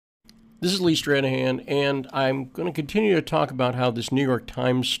This is Lee Stranahan, and I'm going to continue to talk about how this New York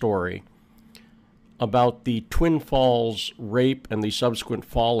Times story about the Twin Falls rape and the subsequent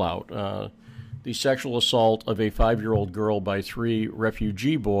fallout, the sexual assault of a 5-year-old girl by 3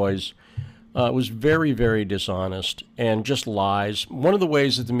 refugee boys, was very, very dishonest and just lies. One of the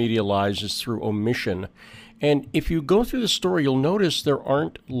ways that the media lies is through omission. And if you go through the story, you'll notice there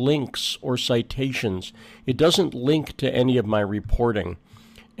aren't links or citations. It doesn't link to any of my reporting.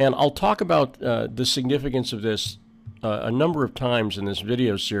 And I'll talk about the significance of this a number of times in this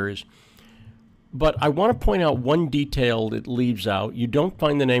video series. But I want to point out one detail that leaves out. You don't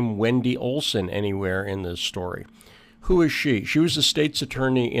find the name Wendy Olson anywhere in this story. Who is she? She was the state's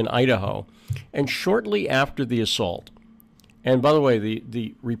attorney in Idaho. And shortly after the assault, and by the way,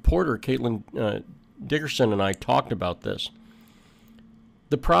 the reporter, Caitlin Dickerson, and I talked about this.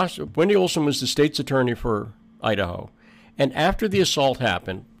 Wendy Olson was the state's attorney for Idaho. And after the assault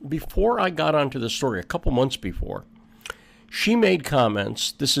happened, before I got onto the story, a couple months before, she made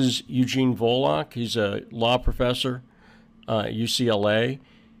comments. This is Eugene Volokh. He's a law professor at UCLA.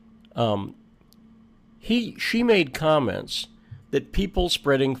 She made comments that people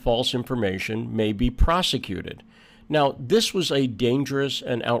spreading false information may be prosecuted. Now, this was a dangerous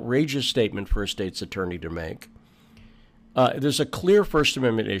and outrageous statement for a state's attorney to make. There's a clear First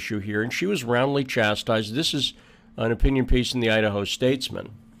Amendment issue here, and she was roundly chastised. This is an opinion piece in the Idaho Statesman.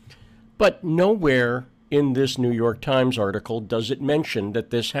 But nowhere in this New York Times article does it mention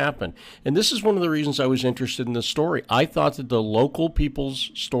that this happened. And this is one of the reasons I was interested in the story. I thought that the local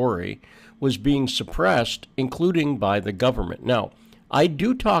people's story was being suppressed, including by the government. Now, I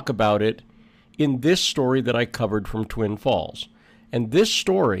do talk about it in this story that I covered from Twin Falls. And this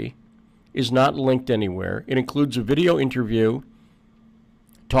story is not linked anywhere. It includes a video interview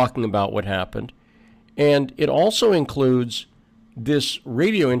talking about what happened. And it also includes this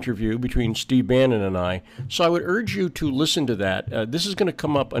radio interview between Steve Bannon and I. So I would urge you to listen to that. This is going to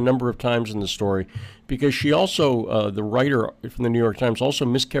come up a number of times in the story because she also, the writer from the New York Times, also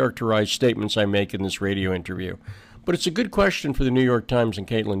mischaracterized statements I make in this radio interview. But it's a good question for the New York Times and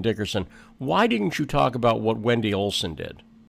Caitlin Dickerson. Why didn't you talk about what Wendy Olson did?